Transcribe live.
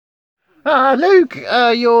Luke,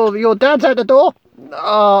 your dad's at the door.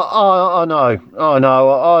 Oh no,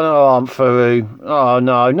 Aunt Faru. Oh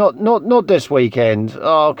no, not this weekend.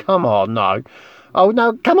 Oh come on, no. Oh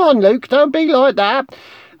no, come on, Luke, don't be like that.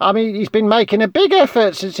 I mean, he's been making a big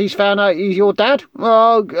effort since he's found out he's your dad.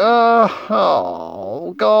 Oh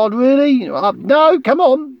God, really? No, come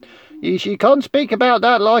on. You can't speak about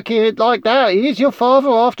that like that. He is your father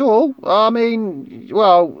after all. I mean,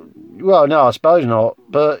 well, no, I suppose not.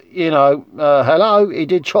 But hello, he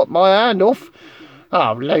did chop my hand off.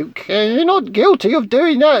 Oh, Luke, you're not guilty of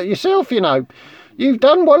doing that yourself. You've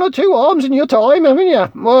done one or two arms in your time, haven't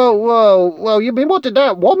you? Well. You mean, what did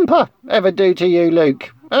that Wampa ever do to you,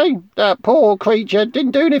 Luke? Hey, that poor creature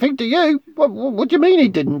didn't do anything to you. What do you mean he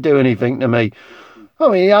didn't do anything to me? I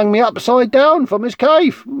mean, he hung me upside down from his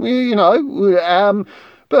cave, but,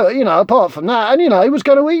 apart from that, and, he was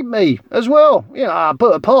going to eat me as well.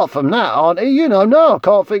 But apart from that, Auntie, no, I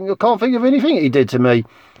can't think of anything he did to me.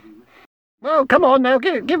 Well, come on now,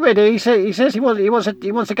 get ready. He says he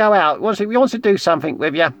wants to go out. He wants to do something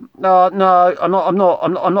with you. No, I'm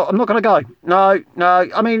not going to go. No.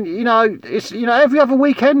 I mean, it's every other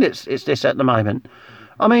weekend it's this at the moment.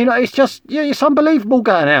 I mean, it's just it's unbelievable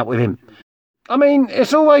going out with him. I mean,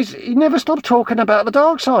 it's always he never stopped talking about the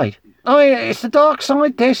dark side. I mean, it's the dark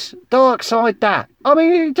side this, dark side that. I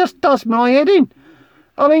mean, it just does my head in.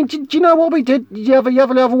 I mean, do you know what we did the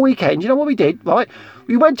other weekend? Do you know what we did, right?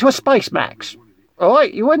 We went to a Space Max, all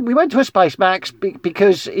right? We went to a Space Max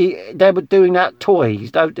because they were doing that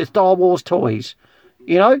toys, the Star Wars toys,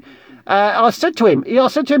 I said to him,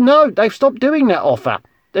 no, they've stopped doing that offer.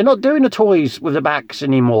 They're not doing the toys with the backs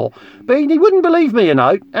anymore. But he wouldn't believe me,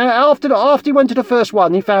 After he went to the first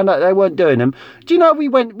one, he found out they weren't doing them. Do you know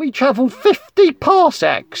we travelled 50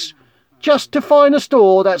 parsecs just to find a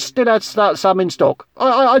store that still had some in stock.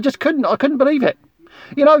 I just couldn't believe it.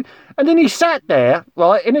 And then he sat there,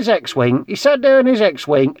 right, in his X-Wing. He sat there in his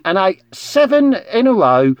X-Wing and ate 7 in a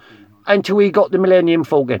row until he got the Millennium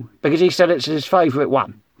Falcon, because he said it's his favourite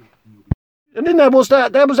one. And then there was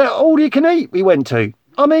that all you can eat we went to.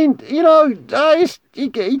 I mean, he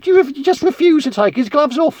just refused to take his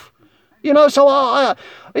gloves off. So I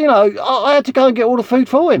had to go and get all the food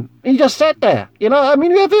for him. He just sat there. I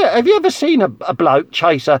mean, have you ever seen a bloke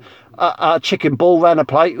chase a chicken ball round a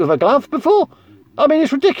plate with a glove before? I mean,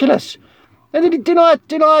 it's ridiculous. And then I had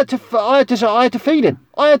to feed him.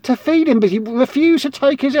 I had to feed him, but he refused to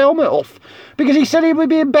take his helmet off because he said it would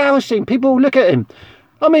be embarrassing. People would look at him.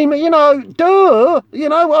 I mean, we're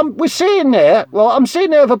sitting there, right? I'm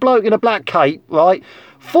sitting there with a bloke in a black cape, right?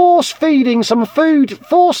 Forcing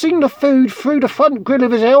the food through the front grill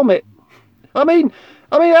of his helmet. I mean,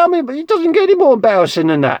 it doesn't get any more embarrassing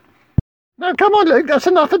than that. No, come on, Luke, that's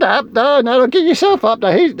enough of that. No, get yourself up.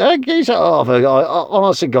 Get yourself off.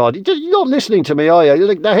 Honest to God, you're not listening to me, are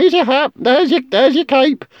you? Now, here's your hat. There's your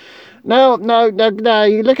cape. No,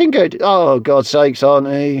 you're looking good. Oh, God's sakes,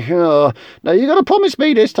 Auntie. Oh. Now, you've got to promise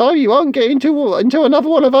me this time you won't get into another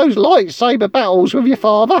one of those lightsaber battles with your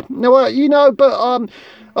father. No,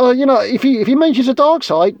 if he mentions the dark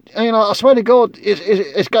side, I swear to God, are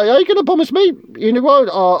you going to promise me?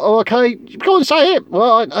 Okay, go on, say it.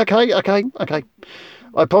 Right, okay.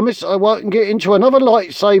 I promise I won't get into another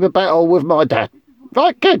lightsaber battle with my dad.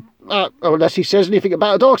 Right, good. Unless he says anything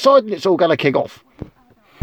about the dark side, it's all going to kick off.